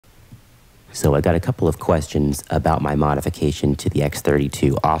So I got a couple of questions about my modification to the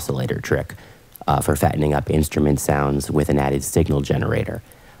X32 oscillator trick for fattening up instrument sounds with an added signal generator,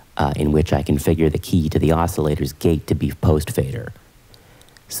 in which I configure the key to the oscillator's gate to be post-fader.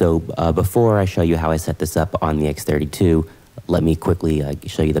 So before I show you how I set this up on the X32, let me quickly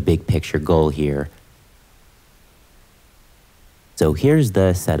show you the big picture goal here. So here's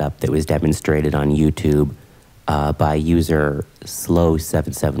the setup that was demonstrated on YouTube by user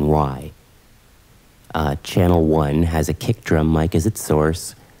Slow77Y. Channel 1 has a kick drum mic as its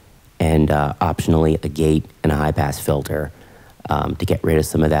source, and optionally a gate and a high-pass filter to get rid of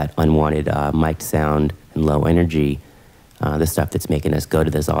some of that unwanted mic sound and low energy, the stuff that's making us go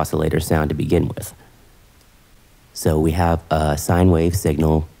to this oscillator sound to begin with. So we have a sine wave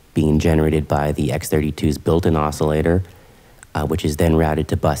signal being generated by the X32's built-in oscillator, which is then routed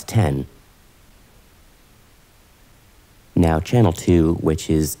to bus 10. Now channel 2, which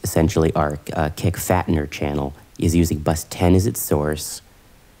is essentially our kick fattener channel, is using bus 10 as its source,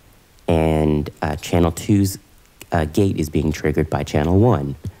 and channel 2's gate is being triggered by channel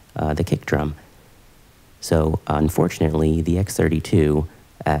 1, the kick drum. So unfortunately, the X32,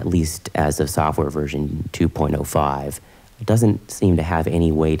 at least as of software version 2.05, doesn't seem to have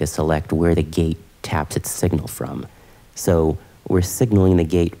any way to select where the gate taps its signal from. So we're signaling the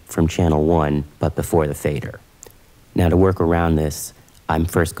gate from channel 1, but before the fader. Now to work around this, I'm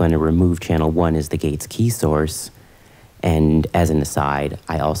first going to remove channel 1 as the gate's key source, and as an aside,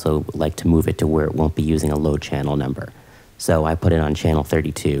 I also like to move it to where it won't be using a low channel number. So I put it on channel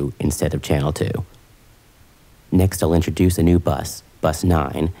 32 instead of channel 2. Next, I'll introduce a new bus, bus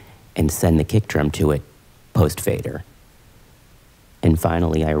 9, and send the kick drum to it post-fader. And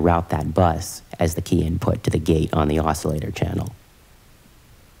finally, I route that bus as the key input to the gate on the oscillator channel.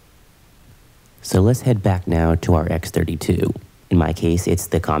 So let's head back now to our X32. In my case, it's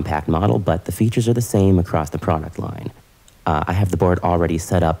the compact model, but the features are the same across the product line. I have the board already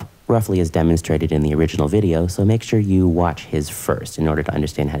set up roughly as demonstrated in the original video, so make sure you watch his first in order to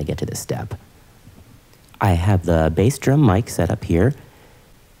understand how to get to this step. I have the bass drum mic set up here.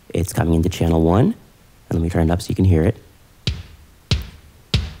 It's coming into channel 1, and let me turn it up so you can hear it.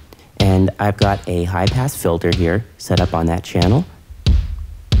 And I've got a high-pass filter here set up on that channel.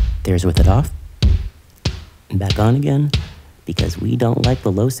 There's with it off. And back on again, because we don't like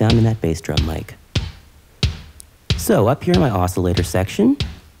the low sound in that bass drum mic. So up here in my oscillator section,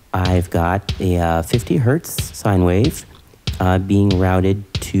 I've got a 50 hertz sine wave being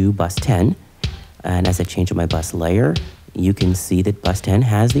routed to bus 10. And as I change up my bus layer, you can see that bus 10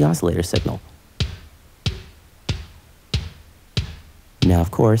 has the oscillator signal. Now,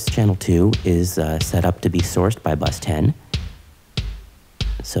 of course, channel 2 is set up to be sourced by bus 10.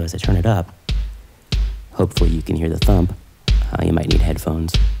 So as I turn it up, hopefully you can hear the thump. You might need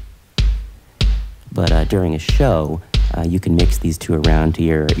headphones. But during a show, you can mix these two around to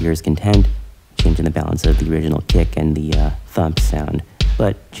your ear's content, changing the balance of the original kick and the thump sound.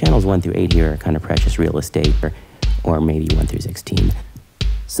 But channels 1 through 8 here are kind of precious real estate, or maybe 1 through 16.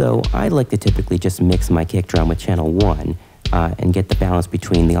 So I like to typically just mix my kick drum with channel 1 and get the balance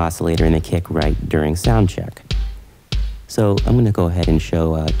between the oscillator and the kick right during sound check. So I'm going to go ahead and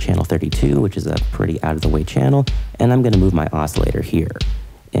show channel 32, which is a pretty out-of-the-way channel, and I'm going to move my oscillator here.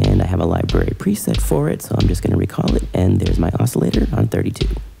 And I have a library preset for it, so I'm just going to recall it, and there's my oscillator on 32.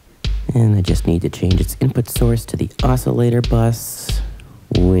 And I just need to change its input source to the oscillator bus,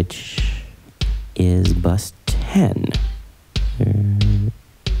 which is bus 10.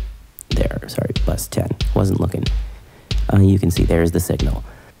 There, sorry, bus 10. Wasn't looking. You can see there's the signal.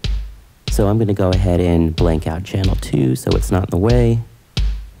 So I'm going to go ahead and blank out channel 2 so it's not in the way,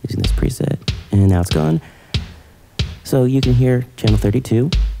 using this preset, and now it's gone. So you can hear channel 32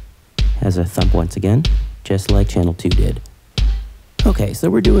 has a thump once again, just like channel 2 did. Okay, so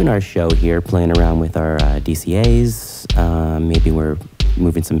we're doing our show here, playing around with our DCAs, maybe we're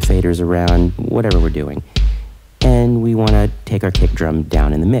moving some faders around, whatever we're doing. And we want to take our kick drum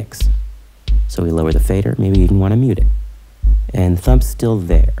down in the mix. So we lower the fader, maybe you even want to mute it. And the thump's still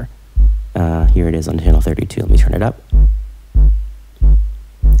there. Here it is on channel 32. Let me turn it up.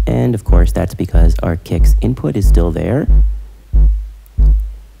 And of course, that's because our kick's input is still there.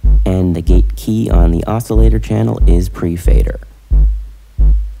 And the gate key on the oscillator channel is pre-fader.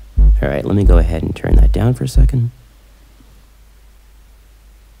 All right, let me go ahead and turn that down for a second.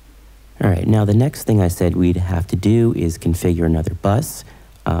 All right, now the next thing I said we'd have to do is configure another bus,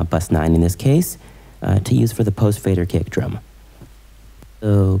 bus 9 in this case, to use for the post-fader kick drum.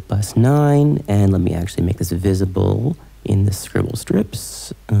 So bus 9, and let me actually make this visible in the scribble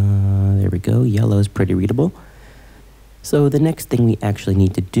strips. There we go, yellow is pretty readable. So the next thing we actually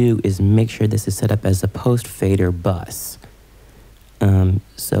need to do is make sure this is set up as a post-fader bus.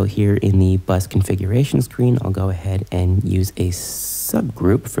 So here in the bus configuration screen, I'll go ahead and use a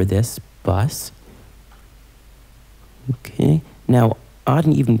subgroup for this bus. Okay, now odd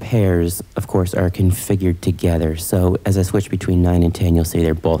and even pairs, of course, are configured together. So as I switch between 9 and 10, you'll see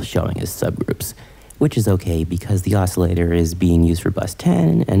they're both showing as subgroups, which is okay because the oscillator is being used for bus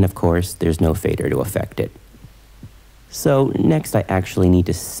 10, and of course, there's no fader to affect it. So next, I actually need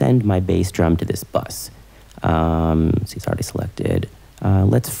to send my bass drum to this bus. See, it's already selected.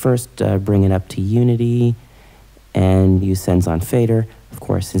 Let's first bring it up to unity and use sends on fader. Of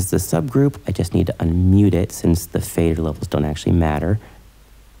course, since it's a subgroup, I just need to unmute it since the fader levels don't actually matter.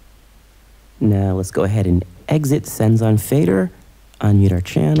 Now let's go ahead and exit sends on fader, unmute our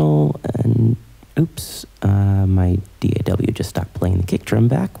channel, and oops, my DAW just stopped playing the kick drum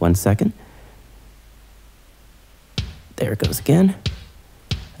back. 1 second. There it goes again.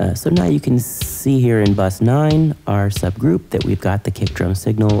 So now you can see here in bus 9, our subgroup, that we've got the kick drum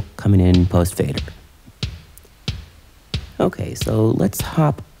signal coming in post fader. Okay, so let's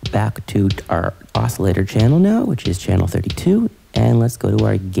hop back to our oscillator channel now, which is channel 32, and let's go to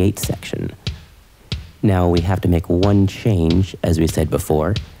our gate section. Now we have to make one change, as we said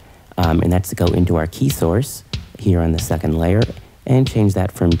before, and that's to go into our key source here on the second layer and change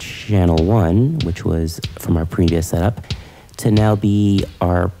that from channel 1, which was from our previous setup, to now be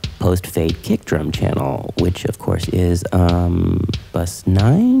our post-fade kick drum channel, which of course is bus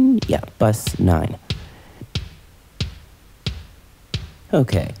 9? Yeah, bus 9.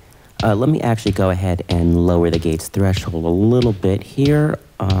 Okay, let me actually go ahead and lower the gate's threshold a little bit here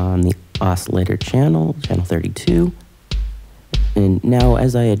on the oscillator channel, channel 32. And now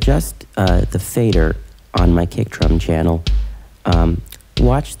as I adjust the fader on my kick drum channel,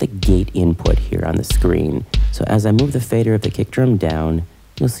 watch the gate input here on the screen. So as I move the fader of the kick drum down,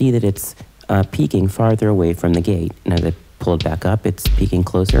 you'll see that it's peaking farther away from the gate. And as I pull it back up, it's peaking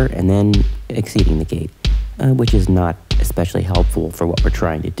closer and then exceeding the gate, which is not especially helpful for what we're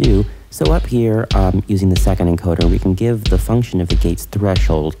trying to do. So up here, using the second encoder, we can give the function of the gate's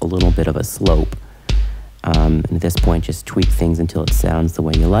threshold a little bit of a slope. And at this point, just tweak things until it sounds the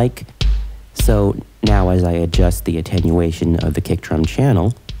way you like. So now as I adjust the attenuation of the kick drum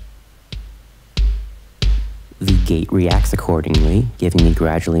channel, the gate reacts accordingly, giving me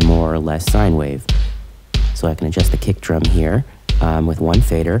gradually more or less sine wave. So I can adjust the kick drum here with one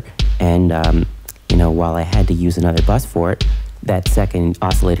fader, and you know, while I had to use another bus for it, that second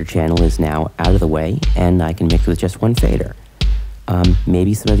oscillator channel is now out of the way, and I can mix with just one fader.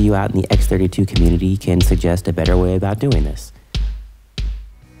 Maybe some of you out in the X32 community can suggest a better way about doing this.